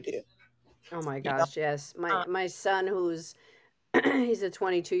able to do. Oh my You know, gosh, yes. My uh, my son who's he's a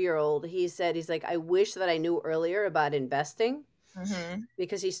 22-year-old. He said he's like I wish that I knew earlier about investing mhm.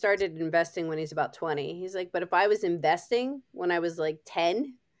 because he started investing when he's about 20. He's like, but if I was investing when I was like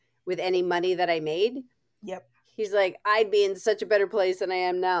 10 with any money that I made, Yep. he's like I'd be in such a better place than I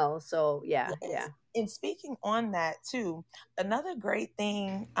am now. So, yeah, Yes. yeah. And speaking on that too, another great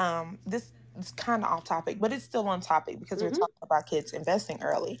thing, this is kind of off topic, but it's still on topic because we're Mhm. talking about kids investing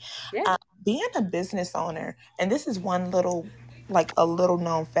early. Yeah. Um, Being a business owner, and this is one little, like a little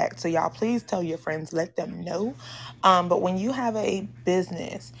known fact. So y'all, please tell your friends, let them know. But when you have a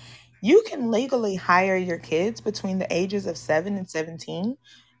business, you can legally hire your kids between the ages of 7 and 17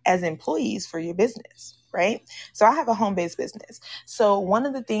 as employees for your business, right? So I have a home-based business. So one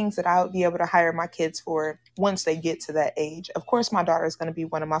of the things that I would be able to hire my kids for once they get to that age, of course, my daughter is going to be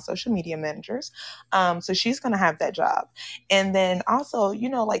one of my social media managers. So she's going to have that job. And then also,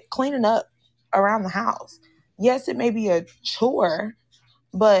 like cleaning up around the house. Yes, it may be a chore,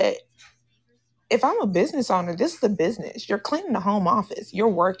 but if I'm a business owner, this is a business. You're cleaning the home office. You're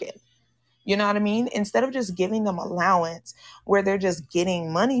working. You know what I mean? Instead of just giving them allowance where they're just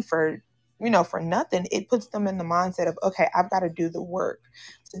getting money for nothing, it puts them in the mindset of, okay, I've got to do the work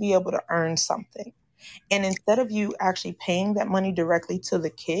to be able to earn something. And instead of you actually paying that money directly to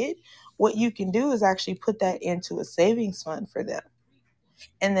the kid, what you can do is actually put that into a savings fund for them.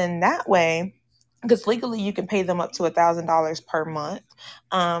 And then that way, because legally you can pay them up to $1,000 per month,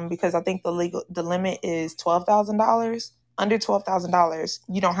 because I think the limit is $12,000. Under $12,000,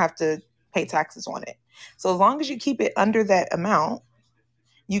 you don't have to pay taxes on it. So as long as you keep it under that amount,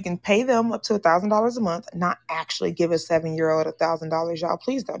 you can pay them up to $1,000 a month, not actually give a 7-year old $1,000. Y'all,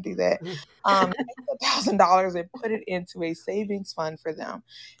 please don't do that. Take $1,000 and put it into a savings fund for them.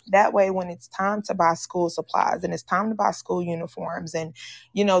 That way, when it's time to buy school supplies and it's time to buy school uniforms, and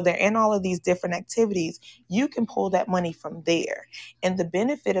they're in all of these different activities, you can pull that money from there. And the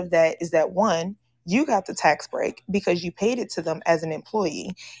benefit of that is that one, you got the tax break because you paid it to them as an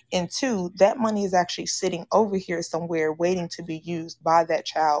employee. And two, that money is actually sitting over here somewhere waiting to be used by that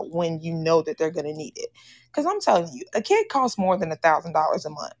child when you know that they're going to need it. Because I'm telling you, a kid costs more than $1,000 a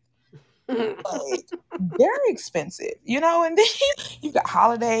month. Like, they're expensive, and then you got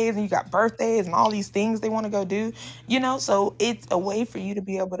holidays and you got birthdays and all these things they want to go do, so it's a way for you to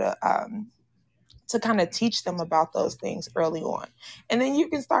be able to kind of teach them about those things early on. And then you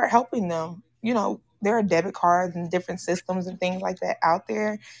can start helping them. There are debit cards and different systems and things like that out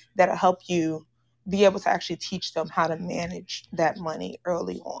there that'll help you be able to actually teach them how to manage that money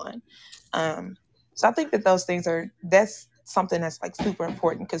early on. Um, so I think that that's something that's like super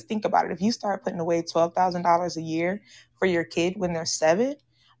important because think about it. If you start putting away $12,000 a year for your kid when they're 7,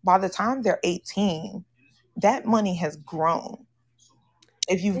 by the time they're 18, that money has grown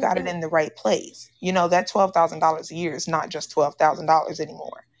if you've and, got it and in the right place. That $12,000 a year is not just $12,000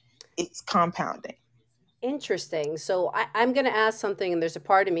 anymore. It's compounding. interesting. So I'm going to ask something, and there's a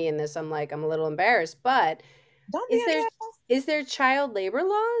part of me in this. I'm like, I'm a little embarrassed, but Don't be is there embarrassed. is there child labor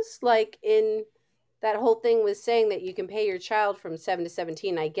laws like in that whole thing was saying that you can pay your child from 7 to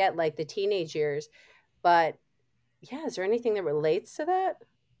 17. I get like the teenage years, but yeah, is there anything that relates to that?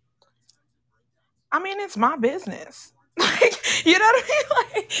 I mean, it's my business. Like, you know what I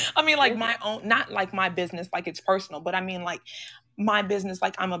mean? Like, I mean, like Yeah. my own, not like my business, like it's personal, but I mean, like my business,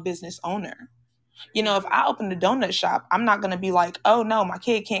 like I'm a business owner. You know, if Mhm. I open a donut shop, I'm not going to be like, oh no, my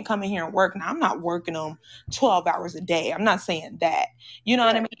kid can't come in here and work. Now, I'm not working them 12 hours a day. I'm not saying that. You know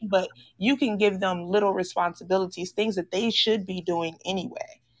what I Right. mean? But you can give them little responsibilities, things that they should be doing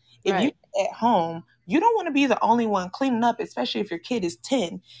anyway. If you Right. at home, you don't want to be the only one cleaning up, especially if your kid is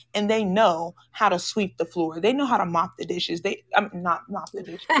 10 and they know how to sweep the floor. They know how to mop the dishes. I mean, not mop the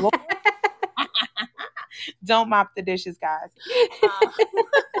dishes. Lord, don't mop the dishes, guys. Uh,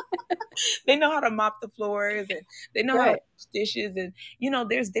 they know how to mop the floors and they know how to Right. wash dishes. And,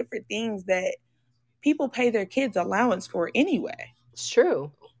 there's different things that people pay their kids allowance for anyway. It's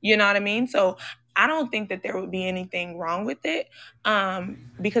true. You know what I mean? So I don't think that there would be anything wrong with it,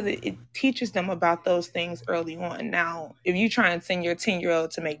 because it teaches them about those things early on. Now, if you try and send your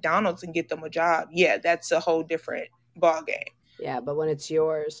 10-year-old to McDonald's and get them a job, yeah, that's a whole different ball game. Yeah, but when it's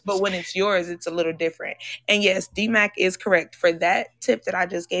yours. But when it's yours, it's a little different. And yes, DMAC is correct. For that tip that I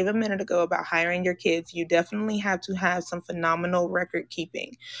just gave a minute ago about hiring your kids, you definitely have to have some phenomenal record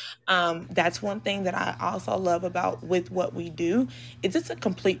keeping. That's one thing that I also love about with what we do is it's a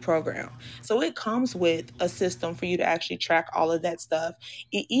complete program. So it comes with a system for you to actually track all of that stuff.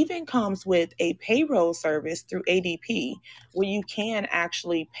 It even comes with a payroll service through ADP where you can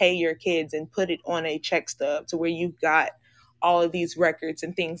actually pay your kids and put it on a check stub to where you've got all of these records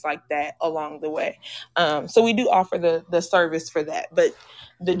and things like that along the way. So we do offer the service for that, but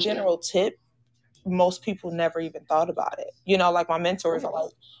the Mhm. general tip, most people never even thought about it. Like my mentors are Right.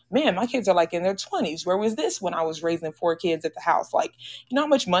 like, man, my kids are like in their 20s. Where was this when I was raising four kids at the house? Like, how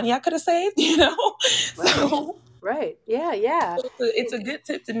much money I could have saved, Right. So Right. Yeah. Yeah. it's a good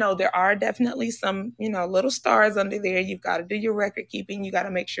tip to know. There are definitely some, little stars under there. You've got to do your record keeping. You got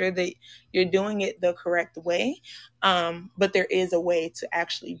to make sure that you're doing it the correct way. But there is a way to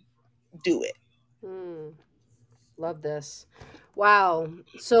actually do it. Hmm. Love this. Wow.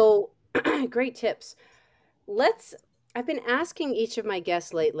 So great tips. Let's, I've been asking each of my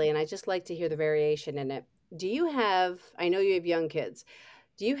guests lately, and I just like to hear the variation in it. Do you have, I know you have young kids,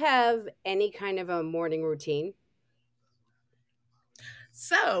 do you have any kind of a morning routine?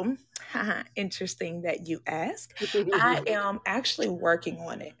 So, interesting that you ask. I am actually working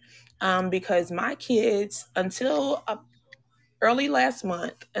on it, because my kids, until early last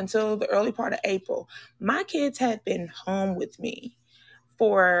month, until the early part of April, my kids had been home with me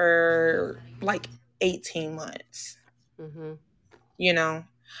for like 18 months. Mm-hmm. You know,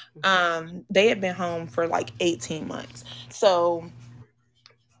 Mm-hmm. they had been home for like 18 months. So,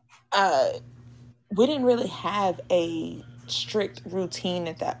 uh, we didn't really have a strict routine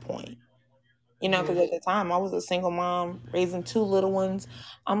at that point. Because Mm-hmm. at the time I was a single mom raising two little ones.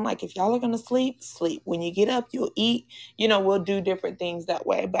 I'm like, if y'all are gonna sleep, sleep. When you get up, you'll eat. We'll do different things that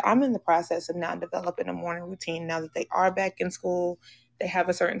way. But I'm in the process of now developing a morning routine now that they are back in school. They have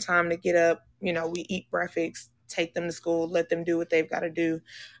a certain time to get up. We eat breakfast, take them to school, let them do what they've got to do.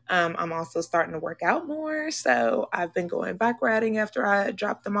 I'm also starting to work out more. So I've been going bike riding after I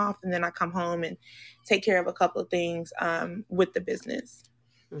drop them off, and then I come home and take care of a couple of things, with the business,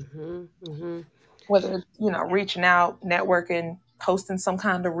 Mm-hmm. Mm-hmm. whether it's, reaching out, networking, posting some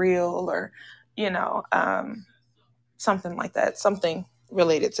kind of reel, or you know something like that, something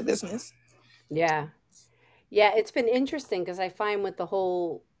related to business. Yeah. Yeah, it's been interesting because I find with the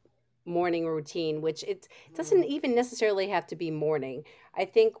whole morning routine, which it doesn't even necessarily have to be morning. I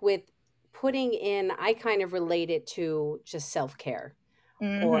think with putting in, I kind of relate it to just self care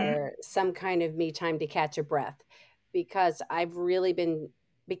Mm-hmm. or some kind of me time to catch a breath because I've really been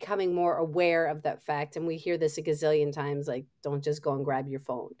becoming more aware of that fact. And we hear this a gazillion times like, don't just go and grab your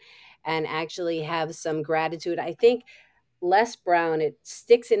phone and actually have some gratitude. I think Les Brown, it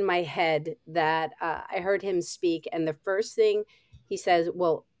sticks in my head that I heard him speak, and the first thing he says,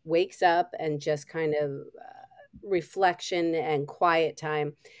 well, wakes up and just kind of reflection and quiet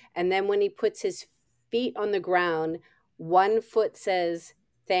time. And then when he puts his feet on the ground, one foot says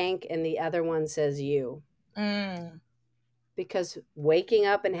thank, and the other one says you. Mm. Because waking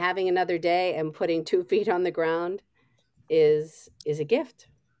up and having another day and putting 2 feet on the ground is a gift.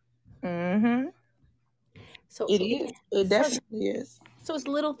 Mm-hmm. So It is. It so definitely is. So it's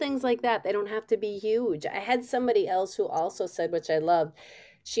little things like that. They don't have to be huge. I had somebody else who also said, which I loved,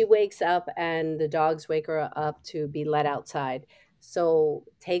 she wakes up and the dogs wake her up to be let outside. So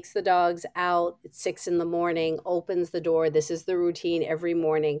takes the dogs out at 6 in the morning, opens the door. This is the routine every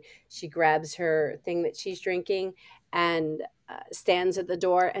morning. She grabs her thing that she's drinking and stands at the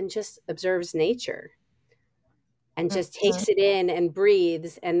door and just observes nature. and just Mhm. takes it in and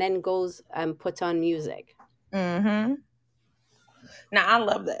breathes and then goes and puts on music. Mhm. Now I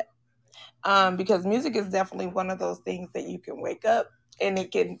love that. Because music is definitely one of those things that you can wake up and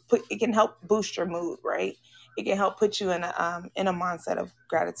it can help boost your mood, right? It can help put you in a mindset of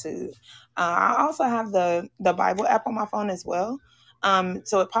gratitude. I also have the Bible app on my phone as well.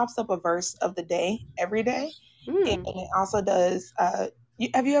 So it pops up a verse of the day every day, and Mm, it also does. Have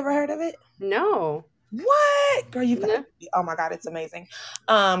you ever heard of it? no. What? Girl, you've got No. to. Oh my God, it's amazing.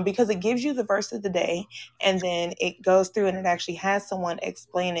 Because it gives you the verse of the day and then it goes through and it actually has someone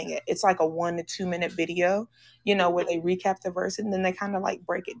explaining it. It's like a 1 to 2 minute video, where they recap the verse and then they kind of like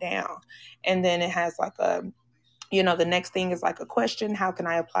break it down. And then it has like the next thing is like a question. How can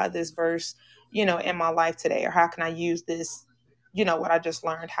I apply this verse, in my life today? Or how can I use this, what I just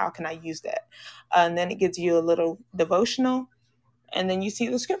learned? How can I use that? And then it gives you a little devotional and then you see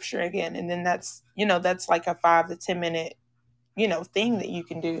the scripture again and then that's like a 5 to 10 minute thing that you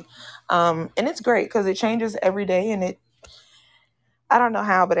can do, and it's great because it changes every day and I don't know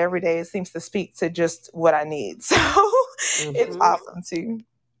how but every day it seems to speak to just what I need, so it's Mhm. awesome too.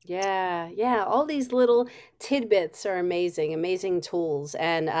 Yeah, yeah. All these little tidbits are amazing, amazing tools.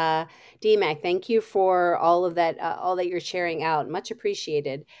 And DMAC, thank you for all that you're sharing out. Much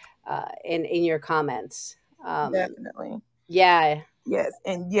appreciated in your comments. Um, Definitely. yeah, Yes,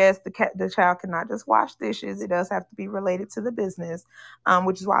 and yes, the child cannot just wash dishes. It does have to be related to the business,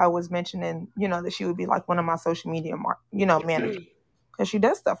 which is why I was mentioning, that she would be like one of my social media, managers because she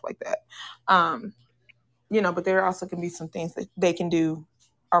does stuff like that. Um, but there also can be some things that they can do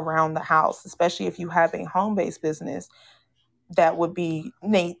around the house, especially if you have a home based business that would be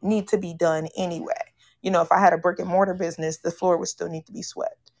need to be done anyway. If I had a brick and mortar business, the floor would still need to be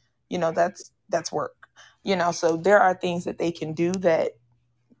swept. That's work. So there are things that they can do that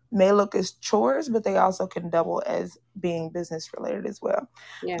may look as chores, but they also can double as being business related as well.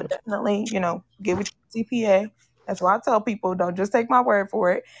 yeah, But definitely, get with your CPA. That's why I tell people don't just take my word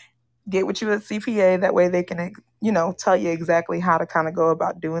for it. Get with you a CPA. That way they can, tell you exactly how to kind of go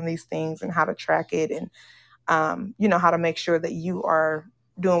about doing these things and how to track it and, how to make sure that you are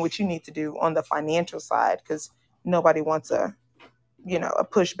doing what you need to do on the financial side because nobody wants a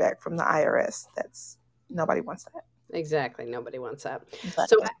pushback from the IRS. That's nobody wants that. exactly. Nobody wants that. But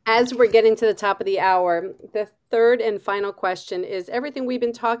So, as we're getting to the top of the hour, the third and final question is everything we've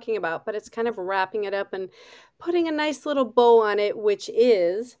been talking about, but it's kind of wrapping it up and putting a nice little bow on it, which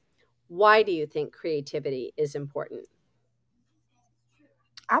is why do you think creativity is important?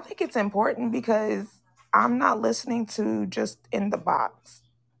 I think it's important because I'm not listening to just in the box.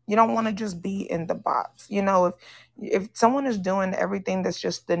 You don't want to just be in the box. If someone is doing everything that's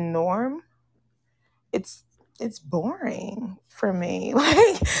just the norm, it's it's boring for me.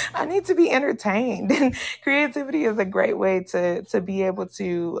 Like I need to be entertained, and creativity is a great way to be able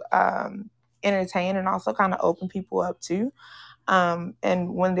to entertain and also kind of open people up too.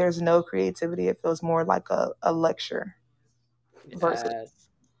 And when there's no creativity, it feels more like a lecture versus Yes.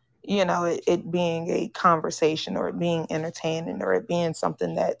 it being a conversation or it being entertaining or it being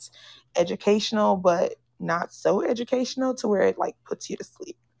something that's educational but not so educational to where it like puts you to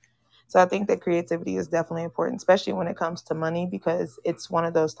sleep. So I think that creativity is definitely important, especially when it comes to money, because it's one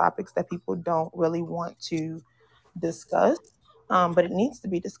of those topics that people don't really want to discuss, but it needs to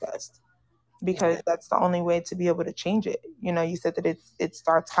be discussed Yeah. because that's the only way to be able to change it. You said that it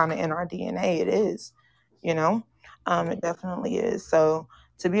starts kind of in our DNA. It is, you know, it definitely is. So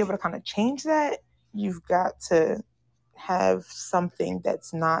to be able to kind of change that, you've got to have something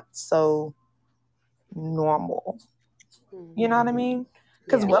that's not so normal. You know what I Mhm. mean?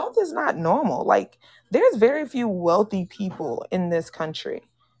 Because Yeah. wealth is not normal. Like there's very few wealthy people in this country.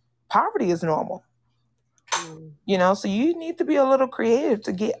 Poverty is normal. Mm. So you need to be a little creative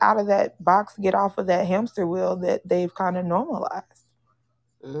to get out of that box, get off of that hamster wheel that they've kind of normalized.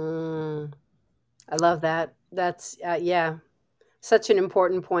 Mm. I love that. That's, yeah, such an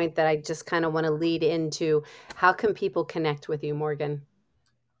important point that I just kind of want to lead into. How can people connect with you, Morgan?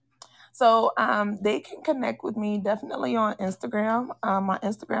 So they can connect with me definitely on Instagram. My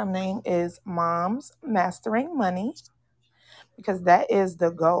Instagram name is Moms Mastering Money because that is the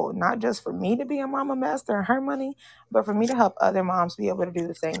goal, not just for me to be a mama master and her money, but for me to help other moms be able to do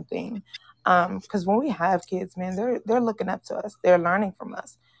the same thing. Because when we have kids, man, they're looking up to us. They're learning from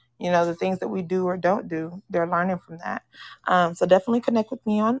us. The things that we do or don't do, they're learning from that. So definitely connect with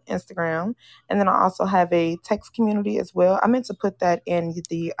me on Instagram, and then I also have a text community as well. I meant to put that in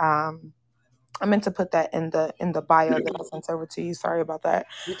the bio that I sent over to you. Sorry about that.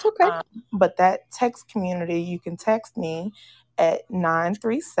 It's okay. But that text community, you can text me at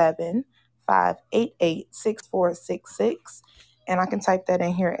 937 888-588-6466. And I can type that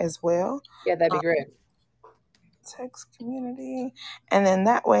in here as well. Yeah, that'd be great. Text community, and then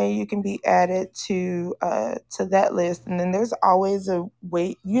that way you can be added to that list. And then there's always a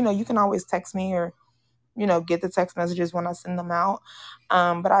way, you can always text me or get the text messages when I send them out.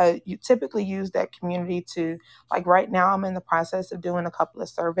 But you typically use that community to, like right now I'm in the process of doing a couple of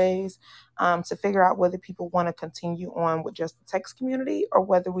surveys to figure out whether people want to continue on with just the text community or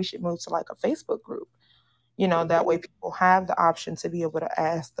whether we should move to like a Facebook group. That way people have the option to be able to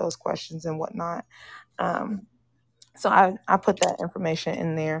ask those questions and whatnot. So I put that information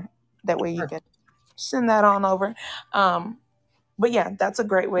in there. That way you can send that on over. But yeah, that's a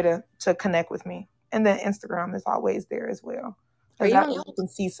great way to connect with me. And then Instagram is always there as well. Because that way you can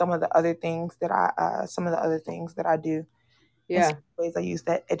see some of the other things that I do. Yeah. And ways I use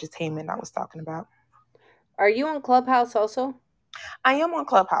that edutainment I was talking about. Are you on Clubhouse also? I am on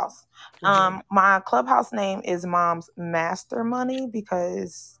Clubhouse. My Clubhouse name is Mom's Master Money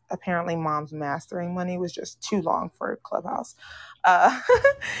because apparently Mom's Mastering Money was just too long for Clubhouse.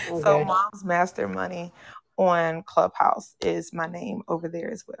 So Mom's Master Money on Clubhouse is my name over there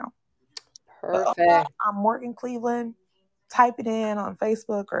as well. Perfect. I'm Morgan Cleveland. Type it in on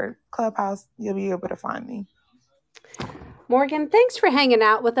Facebook or Clubhouse. You'll be able to find me. Morgan, thanks for hanging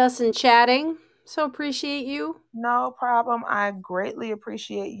out with us and chatting. So appreciate you. No problem. I greatly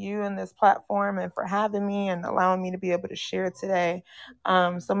appreciate you and this platform and for having me and allowing me to be able to share today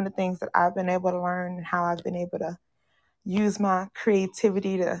some of the things that I've been able to learn and how I've been able to use my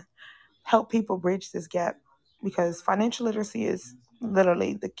creativity to help people bridge this gap, because financial literacy is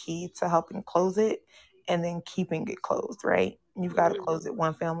literally the key to helping close it and then keeping it closed, right? You've got to close it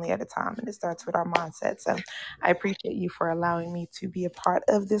one family at a time, and it starts with our mindset. So I appreciate you for allowing me to be a part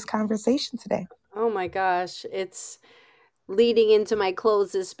of this conversation today. Oh my gosh, it's leading into my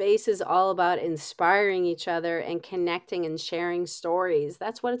close. This space is all about inspiring each other and connecting and sharing stories.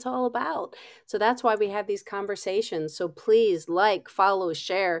 That's what it's all about. So that's why we have these conversations. So please like, follow,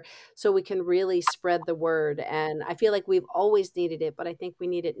 share so we can really spread the word. And I feel like we've always needed it, but I think we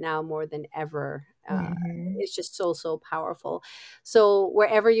need it now more than ever. It's just so powerful. So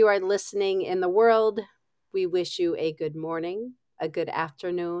wherever you are listening in the world, we wish you a good morning, a good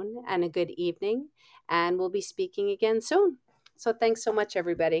afternoon, and a good evening. And we'll be speaking again soon. So thanks so much,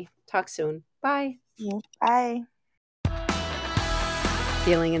 everybody. Talk soon. Bye. Bye.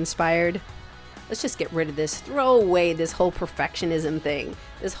 Feeling inspired? Let's just get rid of this. Throw away this whole perfectionism thing.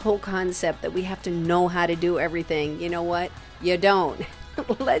 This whole concept that we have to know how to do everything. You know what? You don't.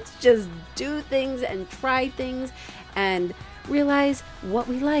 Let's just do things and try things and realize what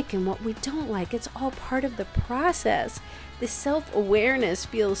we like and what we don't like. It's all part of the process. This self-awareness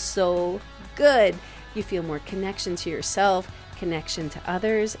feels so good. You feel more connection to yourself, connection to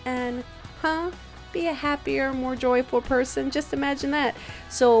others, and be a happier, more joyful person. Just imagine that.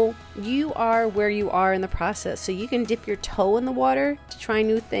 So you are where you are in the process. So you can dip your toe in the water to try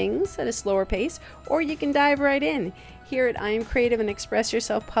new things at a slower pace, or you can dive right in. Here at I Am Creative and Express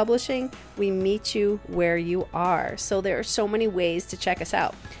Yourself Publishing, we meet you where you are. So there are so many ways to check us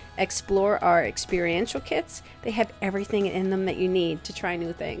out. Explore our experiential kits. They have everything in them that you need to try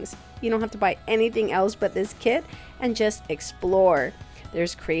new things. You don't have to buy anything else but this kit and just explore.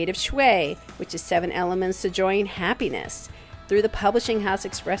 There's Creative Shui, which is 7 elements to joy and happiness. Through the publishing house,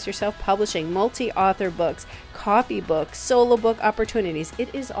 Express Yourself Publishing, multi-author books, coffee books, solo book opportunities.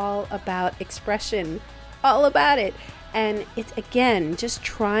 It is all about expression, all about it. And it's, again, just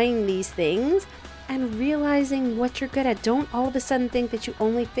trying these things and realizing what you're good at. Don't all of a sudden think that you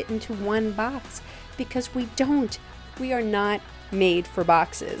only fit into one box, because we don't. We are not made for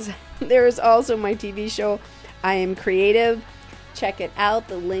boxes. There is also my TV show, I Am Creative. Check it out.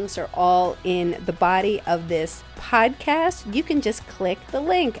 The links are all in the body of this podcast. You can just click the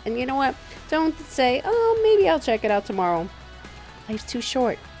link. And you know what? Don't say, oh, maybe I'll check it out tomorrow. Life's too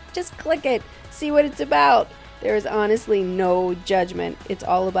short. Just click it. See what it's about. There is honestly no judgment. It's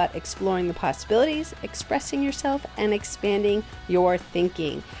all about exploring the possibilities, expressing yourself, and expanding your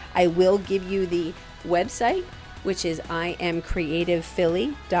thinking. I will give you the website, which is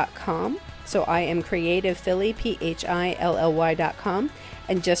iamcreativephilly.com. So I am Creative Philly, PHILLY.com.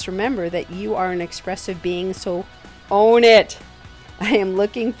 And just remember that you are an expressive being, so own it. I am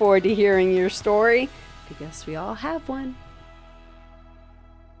looking forward to hearing your story, because we all have one.